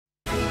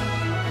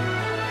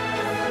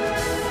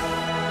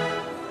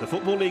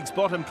Football League's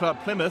bottom club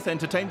Plymouth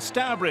entertained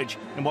Stourbridge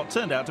in what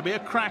turned out to be a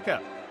cracker.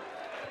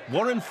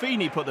 Warren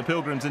Feeney put the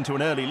Pilgrims into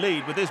an early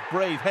lead with this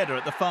brave header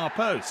at the far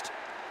post.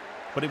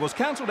 But it was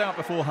cancelled out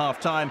before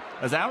half-time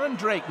as Aaron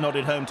Drake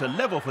nodded home to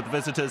level for the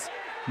visitors,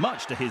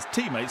 much to his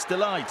teammates'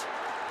 delight.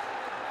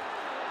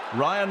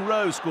 Ryan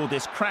Rowe scored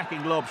this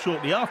cracking lob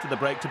shortly after the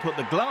break to put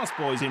the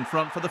Glassboys in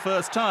front for the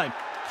first time.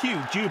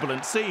 Cue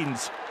jubilant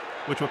scenes,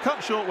 which were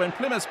cut short when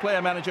Plymouth's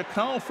player-manager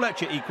Carl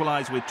Fletcher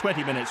equalised with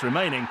 20 minutes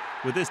remaining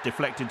with this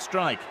deflected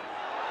strike.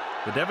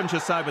 The Devonshire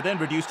side were then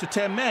reduced to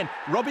 10 men.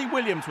 Robbie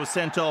Williams was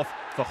sent off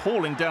for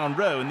hauling down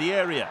Rowe in the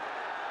area.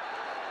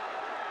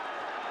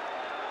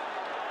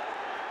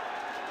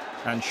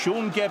 And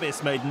Sean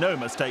Gebbis made no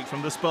mistake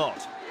from the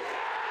spot.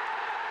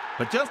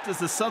 But just as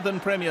the Southern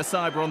Premier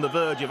side were on the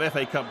verge of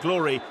FA Cup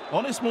glory,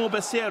 Onismor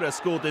Bhasera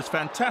scored this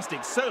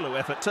fantastic solo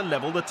effort to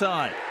level the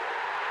tie.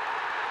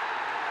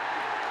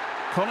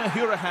 Conor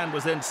Hourihane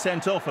was then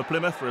sent off for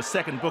Plymouth for a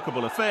second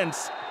bookable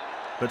offence,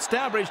 but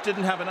Stourbridge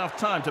didn't have enough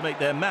time to make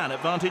their man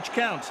advantage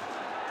count.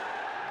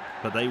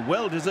 But they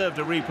well deserved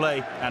a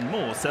replay and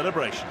more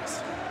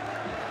celebrations.